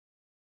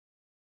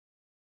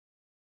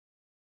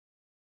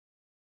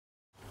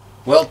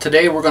Well,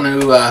 today we're going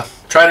to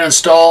try to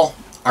install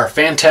our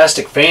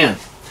Fan-Tastic fan.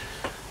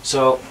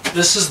 So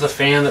this is the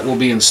fan that we'll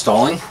be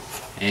installing,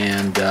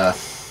 and I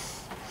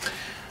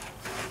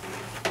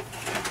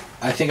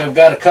think I've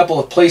got a couple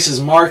of places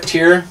marked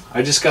here.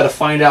 I just got to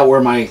find out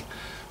where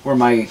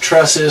my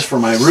truss is for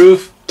my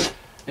roof,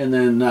 and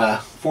then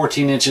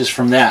 14 inches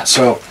from that.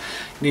 So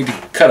you need to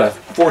cut a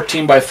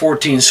 14 by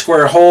 14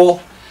 square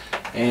hole,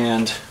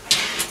 and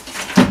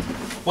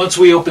once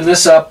we open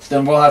this up,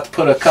 then we'll have to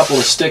put a couple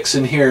of sticks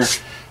in here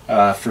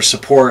for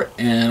support,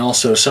 and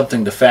also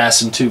something to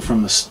fasten to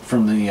from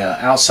the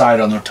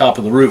outside on the top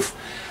of the roof.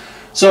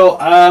 So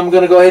I'm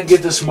going to go ahead and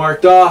get this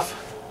marked off,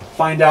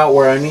 find out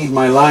where I need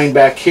my line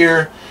back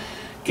here,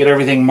 get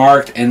everything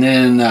marked and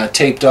then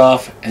taped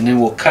off, and then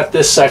we'll cut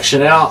this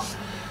section out,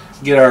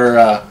 get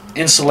our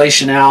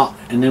insulation out,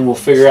 and then we'll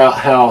figure out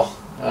how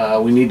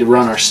we need to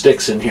run our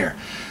sticks in here.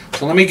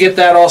 So let me get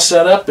that all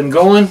set up and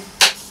going,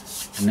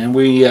 and then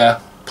we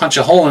punch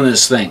a hole in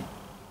this thing.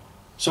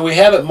 So we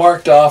have it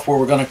marked off where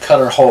we're going to cut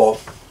our hole,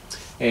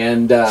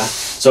 and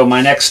so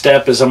my next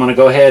step is I'm going to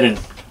go ahead and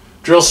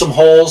drill some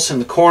holes in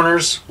the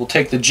corners. We'll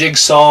take the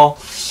jigsaw,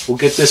 we'll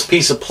get this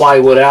piece of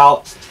plywood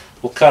out,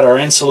 we'll cut our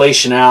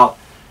insulation out,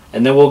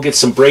 and then we'll get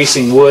some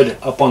bracing wood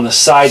up on the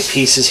side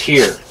pieces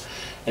here.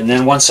 And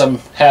then once I'm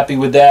happy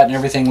with that and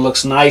everything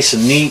looks nice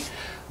and neat,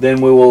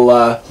 then we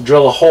will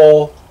drill a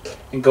hole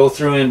and go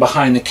through in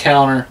behind the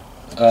counter,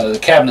 the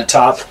cabinet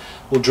top.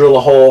 We'll drill a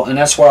hole, and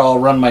that's where I'll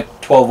run my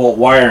 12-volt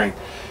wiring.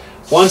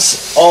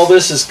 Once all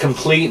this is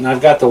complete and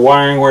I've got the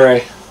wiring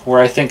where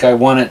I think I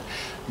want it,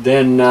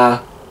 then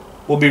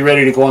we'll be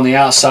ready to go on the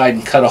outside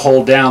and cut a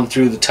hole down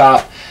through the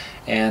top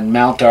and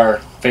mount our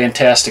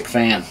Fan-Tastic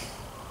fan.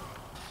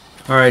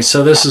 Alright,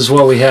 so this is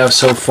what we have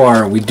so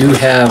far. We do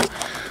have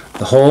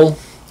the hole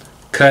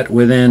cut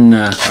within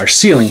our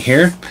ceiling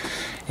here,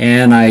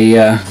 and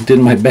I did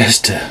my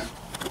best to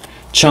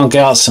chunk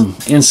out some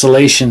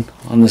insulation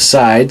on the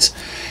sides,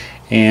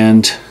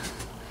 and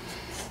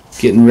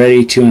getting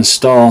ready to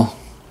install.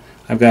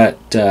 I've got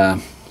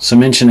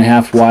some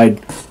 1.5 inch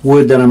wide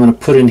wood that I'm going to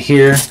put in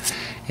here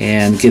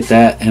and get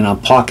that in a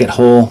pocket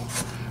hole,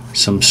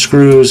 some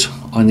screws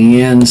on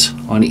the ends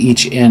on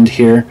each end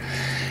here,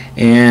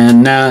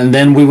 and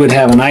then we would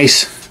have a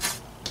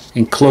nice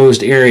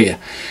enclosed area.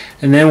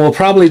 And then we'll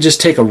probably just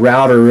take a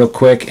router real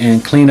quick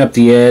and clean up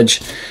the edge,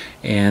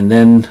 and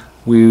then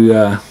we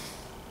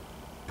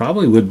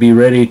probably would be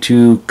ready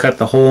to cut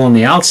the hole on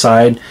the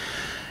outside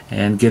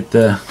and get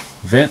the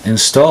vent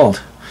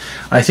installed.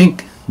 I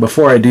think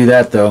before I do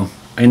that though,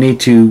 I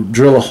need to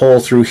drill a hole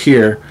through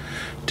here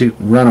to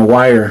run a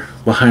wire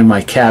behind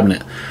my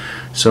cabinet.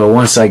 So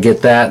once I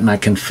get that and I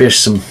can fish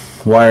some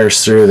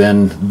wires through,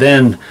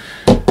 then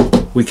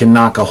we can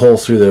knock a hole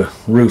through the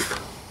roof.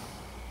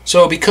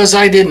 So because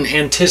I didn't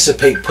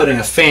anticipate putting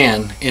a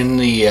fan in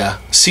the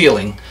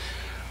ceiling,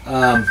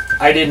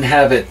 I didn't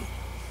have it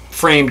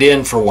framed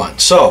in for one.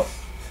 So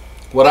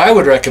what I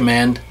would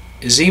recommend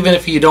is, even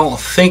if you don't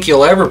think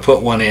you'll ever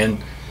put one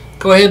in,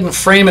 go ahead and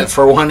frame it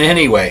for one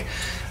anyway.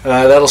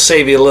 That'll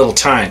save you a little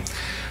time.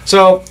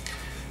 So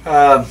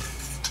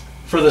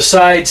for the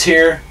sides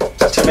here,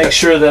 to make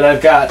sure that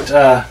I've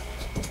got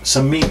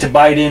some meat to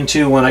bite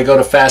into when I go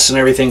to fasten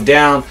everything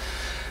down,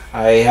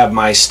 I have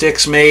my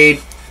sticks made.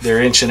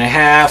 They're 1.5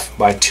 inch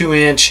by 2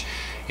 inch,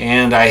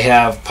 and I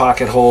have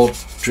pocket hole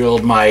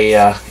drilled my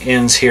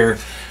ends here,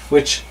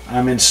 which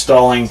I'm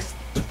installing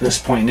at this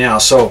point now.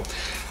 So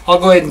I'll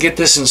go ahead and get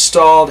this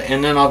installed,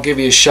 and then I'll give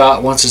you a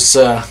shot once it's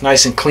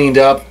nice and cleaned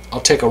up.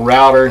 I'll take a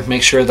router and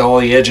make sure that all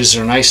the edges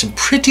are nice and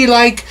pretty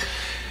like,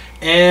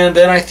 and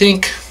then I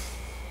think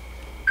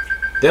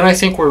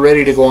we're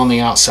ready to go on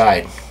the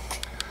outside.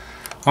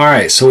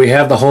 Alright, so we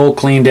have the hole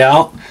cleaned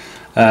out.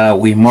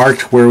 We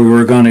marked where we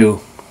were going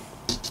to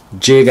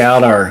jig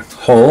out our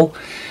hole,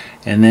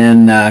 and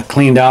then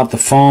cleaned out the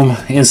foam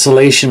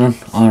insulation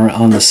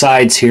on the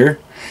sides here,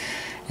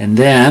 and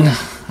then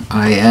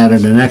I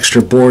added an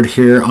extra board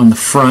here on the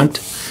front,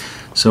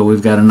 so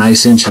we've got a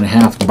nice 1.5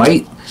 inch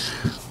bite.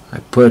 I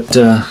put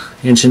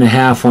 1.5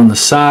 inch on the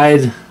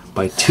side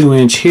by 2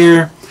 inch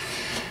here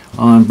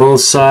on both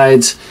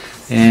sides,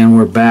 and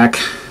we're back,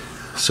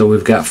 so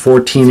we've got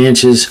 14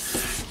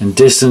 inches in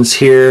distance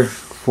here,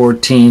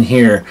 14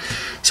 here.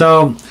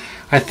 So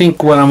I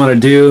think what I'm going to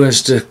do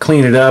is, to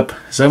clean it up,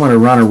 is I'm going to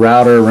run a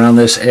router around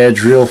this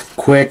edge real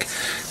quick,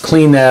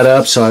 clean that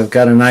up so I've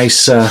got a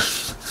nice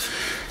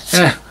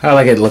I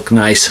like it to look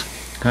nice.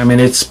 I mean,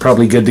 it's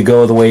probably good to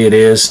go the way it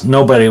is.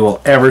 Nobody will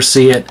ever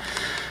see it,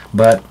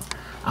 but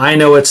I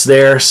know it's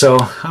there, so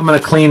I'm going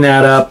to clean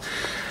that up,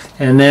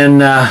 and then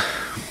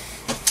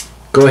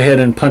go ahead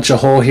and punch a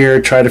hole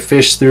here, try to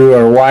fish through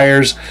our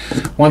wires.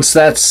 Once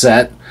that's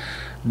set,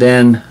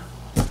 then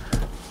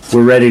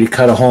we're ready to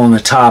cut a hole in the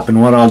top,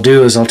 and what I'll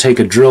do is I'll take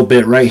a drill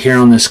bit right here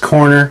on this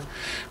corner.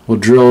 We'll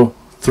drill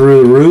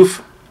through the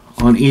roof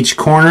on each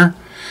corner,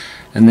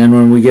 and then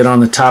when we get on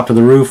the top of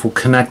the roof, we'll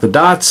connect the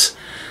dots,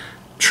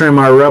 trim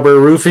our rubber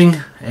roofing,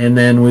 and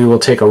then we will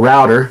take a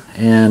router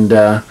and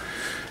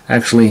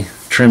actually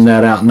trim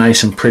that out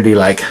nice and pretty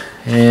like.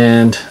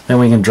 and then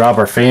we can drop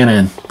our fan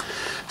in.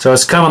 So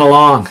it's coming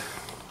along.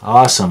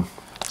 Awesome.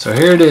 So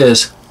here it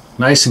is,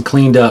 nice and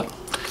cleaned up.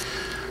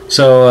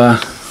 So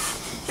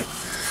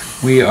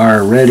we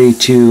are ready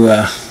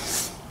to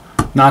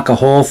knock a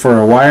hole for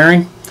our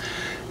wiring,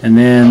 and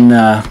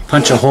then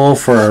punch a hole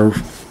for our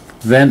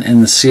vent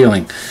in the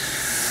ceiling.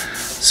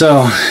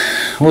 So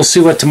we'll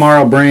see what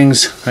tomorrow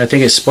brings. I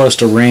think it's supposed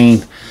to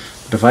rain,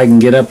 but if I can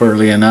get up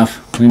early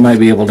enough, we might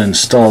be able to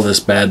install this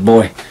bad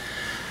boy.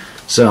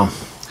 So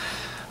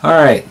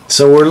alright,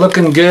 so we're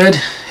looking good,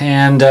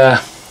 and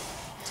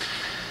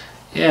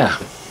yeah,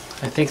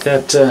 I think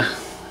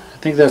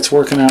that's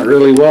working out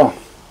really well.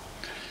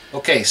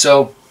 Okay,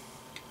 so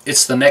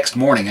it's the next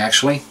morning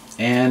actually,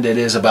 and it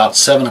is about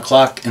 7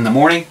 o'clock in the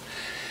morning.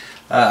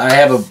 I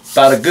have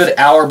about a good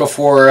hour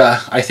before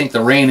I think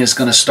the rain is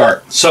going to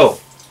start. So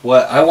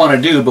what I want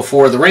to do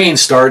before the rain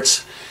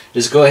starts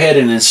is go ahead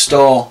and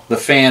install the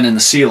fan in the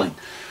ceiling.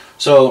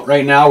 So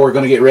right now we're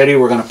going to get ready.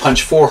 We're going to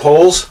punch 4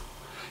 holes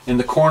in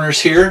the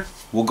corners here.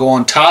 We'll go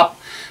on top,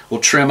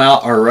 we'll trim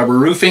out our rubber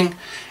roofing,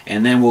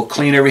 and then we'll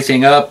clean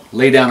everything up,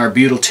 lay down our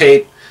butyl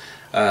tape,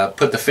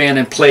 put the fan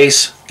in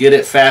place, get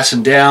it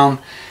fastened down,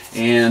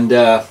 and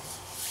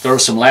throw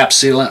some lap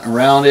sealant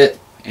around it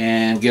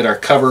and get our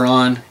cover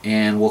on,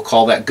 and we'll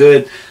call that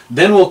good.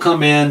 Then we'll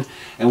come in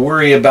and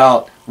worry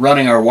about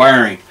running our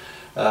wiring.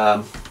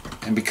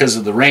 And because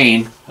of the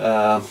rain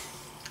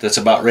that's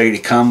about ready to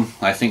come,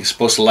 I think it's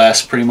supposed to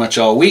last pretty much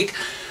all week.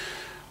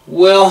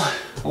 Well,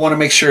 I want to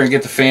make sure and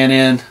get the fan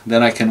in,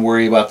 then I can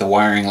worry about the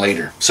wiring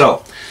later.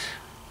 So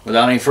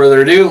without any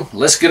further ado,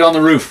 let's get on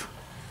the roof.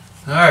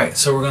 Alright,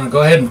 so we're going to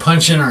go ahead and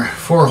punch in our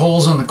 4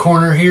 holes on the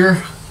corner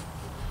here,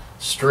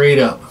 straight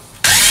up.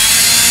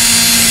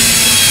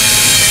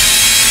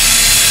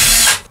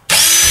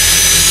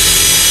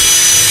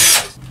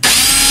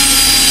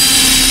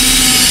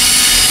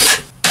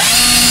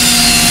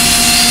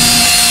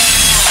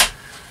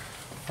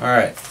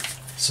 Alright,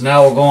 so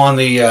now we'll go on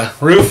the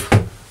roof,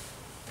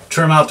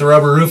 trim out the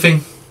rubber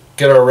roofing,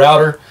 get our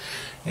router,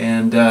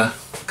 and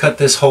cut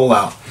this hole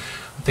out.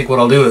 I think what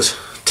I'll do is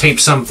tape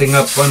something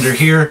up under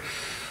here,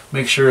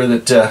 make sure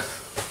that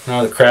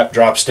now the crap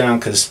drops down,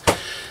 because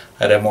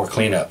I'd have more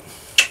cleanup.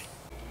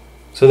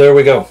 So there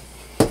we go.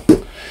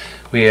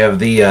 We have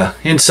the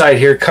inside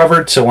here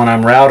covered, so when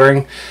I'm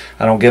routering,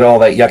 I don't get all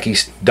that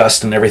yucky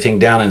dust and everything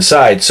down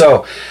inside.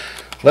 So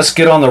let's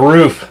get on the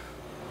roof.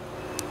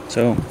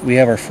 So we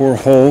have our 4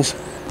 holes.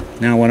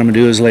 Now what I'm going to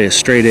do is lay a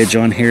straight edge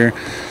on here.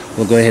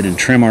 We'll go ahead and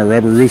trim our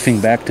rubber roofing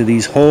back to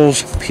these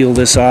holes, peel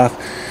this off,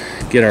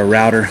 get our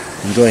router,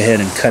 and go ahead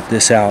and cut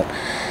this out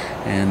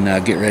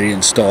and get ready to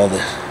install the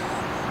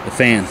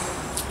fan.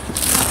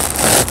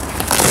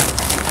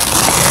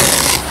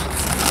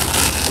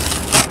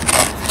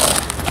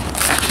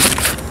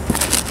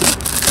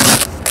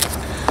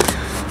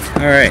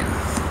 Alright,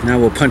 now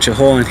we'll punch a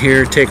hole in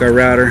here, take our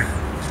router,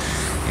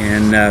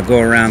 and go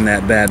around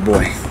that bad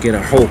boy, get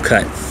our hole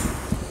cut.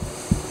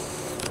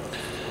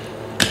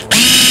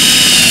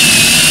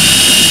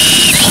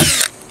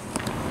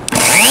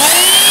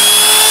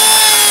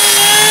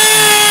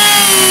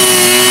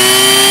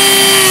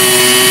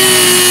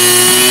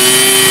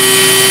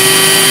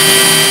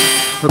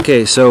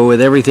 Okay, so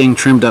with everything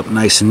trimmed up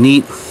nice and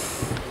neat,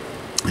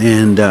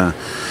 and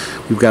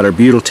we've got our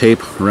butyl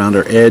tape around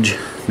our edge,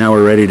 now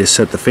we're ready to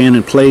set the fan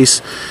in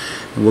place,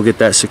 and we'll get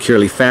that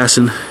securely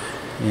fastened,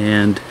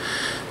 and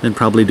then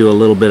probably do a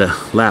little bit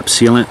of lap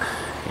sealant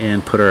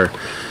and put our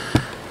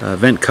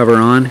vent cover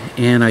on,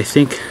 and I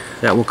think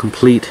that will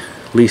complete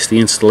at least the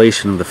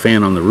installation of the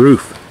fan on the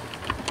roof.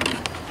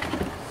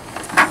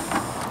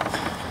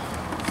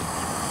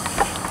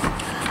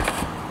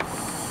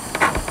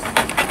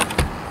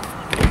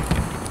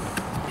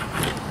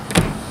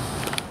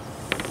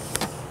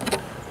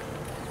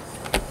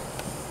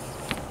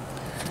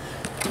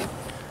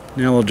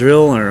 Now we'll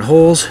drill our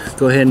holes,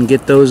 go ahead and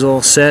get those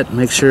all set,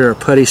 make sure our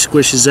putty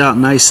squishes out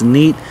nice and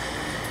neat,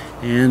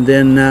 and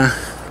then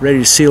ready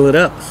to seal it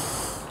up.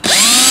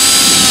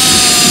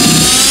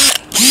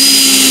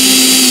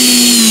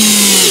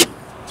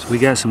 So we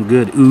got some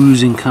good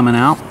oozing coming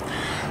out.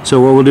 So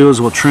what we'll do is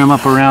we'll trim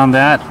up around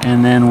that,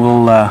 and then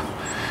we'll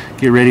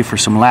get ready for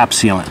some lap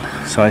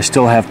sealant. So I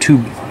still have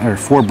 2 or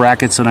 4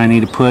 brackets that I need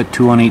to put,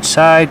 2 on each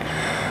side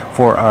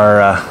for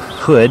our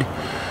hood,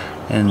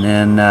 and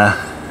then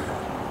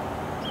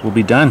we'll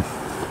be done.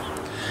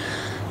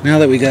 Now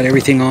that we got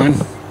everything on,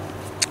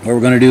 what we're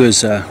going to do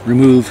is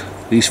remove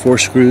these 4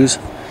 screws,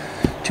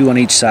 2 on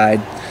each side,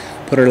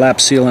 put our lap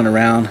sealant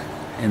around,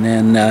 and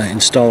then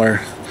install our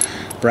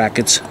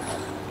brackets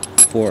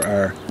for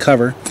our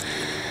cover,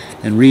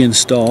 and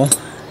reinstall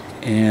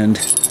and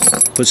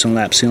put some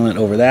lap sealant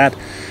over that,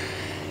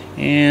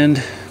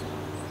 and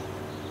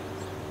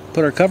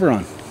put our cover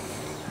on.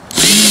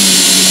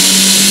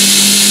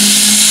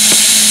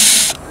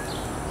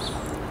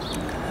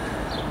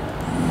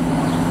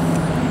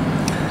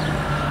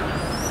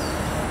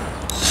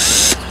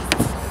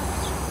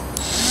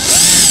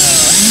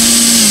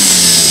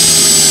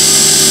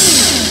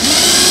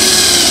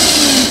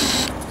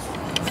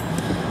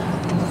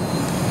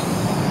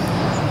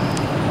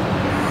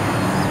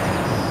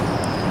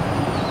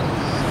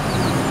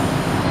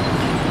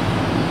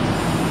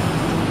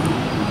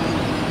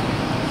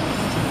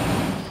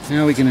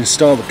 Now we can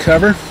install the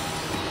cover,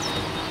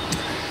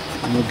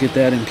 and we'll get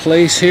that in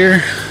place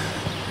here.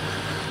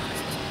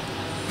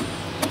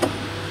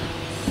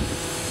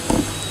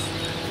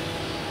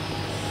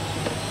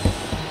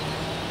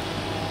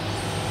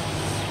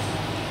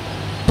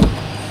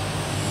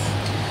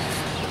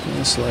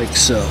 Just like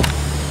so.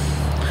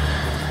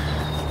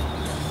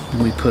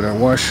 And we put our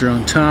washer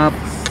on top,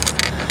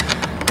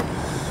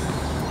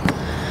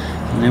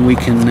 and then we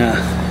can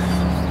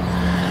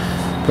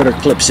put our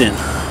clips in.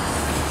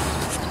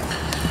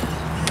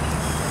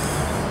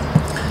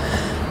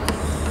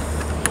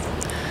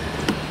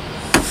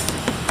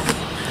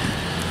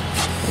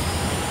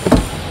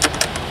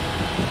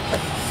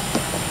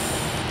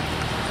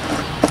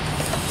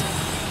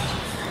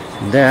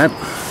 And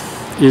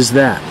that is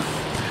that.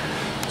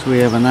 So we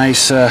have a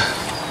nice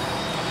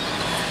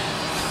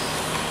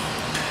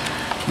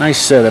nice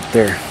setup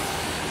there.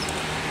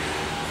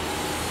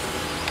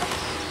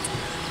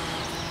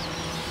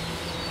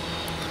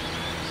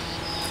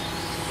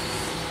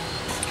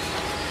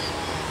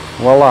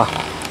 Voila.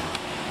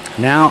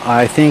 Now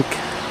I think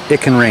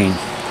it can rain.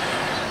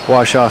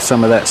 Wash off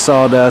some of that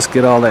sawdust,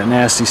 get all that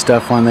nasty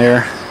stuff on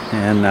there,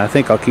 and I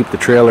think I'll keep the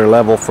trailer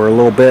level for a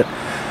little bit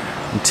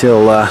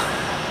until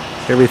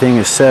everything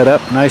is set up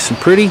nice and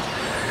pretty.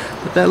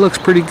 But that looks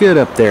pretty good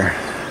up there,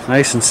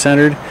 nice and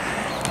centered.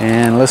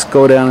 And let's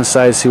go down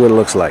inside and see what it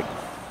looks like.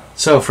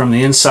 So from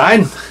the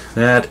inside,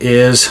 that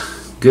is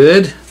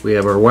good. We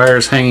have our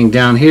wires hanging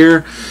down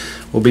here.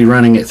 We'll be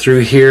running it through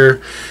here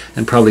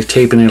and probably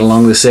taping it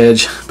along this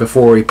edge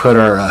before we put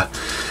our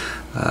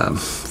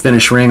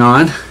finish ring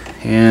on.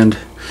 And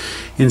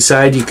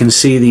inside you can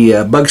see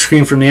the bug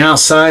screen from the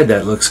outside.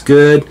 That looks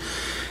good.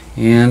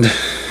 And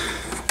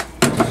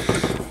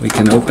we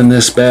can open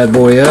this bad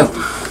boy up.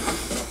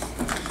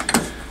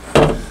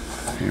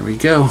 There we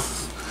go.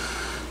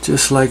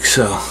 Just like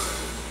so.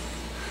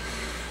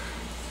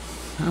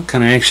 I'm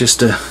kind of anxious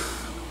to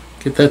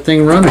get that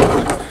thing running.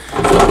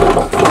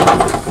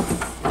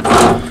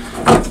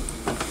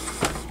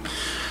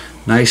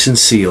 Nice and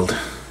sealed.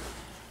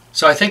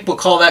 So I think we'll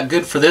call that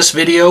good for this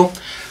video.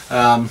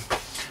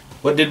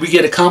 What did we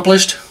get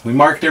accomplished? We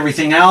marked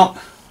everything out.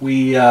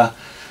 We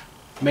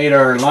made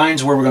our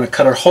lines where we're going to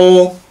cut our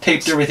hole,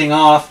 taped everything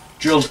off,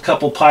 drilled a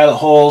couple pilot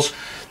holes,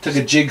 took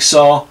a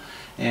jigsaw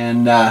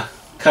and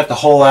cut the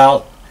hole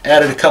out.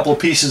 Added a couple of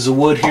pieces of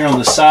wood here on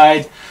the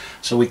side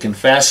so we can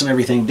fasten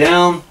everything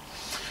down.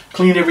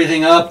 Cleaned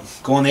everything up,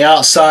 go on the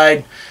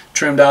outside,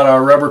 trimmed out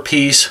our rubber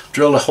piece,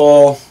 drilled a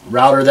hole,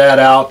 routed that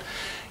out,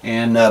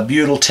 and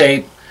butyl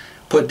tape,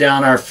 put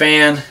down our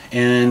fan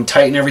and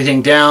tighten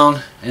everything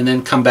down, and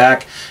then come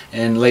back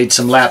and laid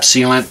some lap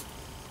sealant.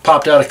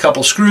 Popped out a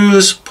couple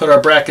screws, put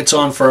our brackets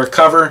on for our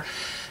cover,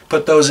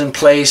 put those in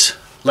place,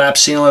 lap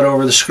sealant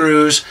over the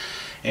screws,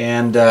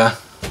 and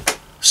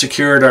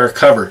secured our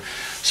cover.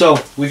 So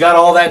we got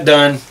all that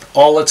done.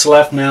 All that's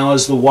left now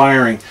is the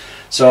wiring.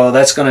 So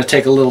that's going to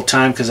take a little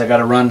time because I got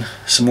to run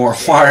some more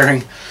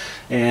wiring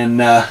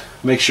and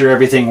make sure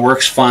everything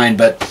works fine.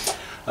 But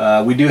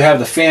we do have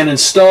the fan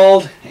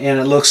installed and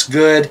it looks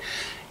good,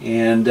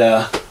 and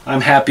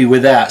I'm happy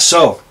with that.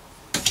 So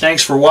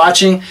thanks for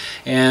watching,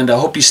 and I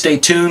hope you stay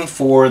tuned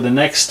for the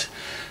next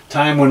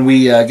time when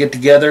we get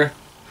together.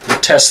 We'll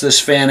test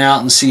this fan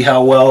out and see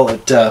how well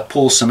it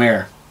pulls some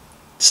air.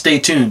 Stay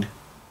tuned.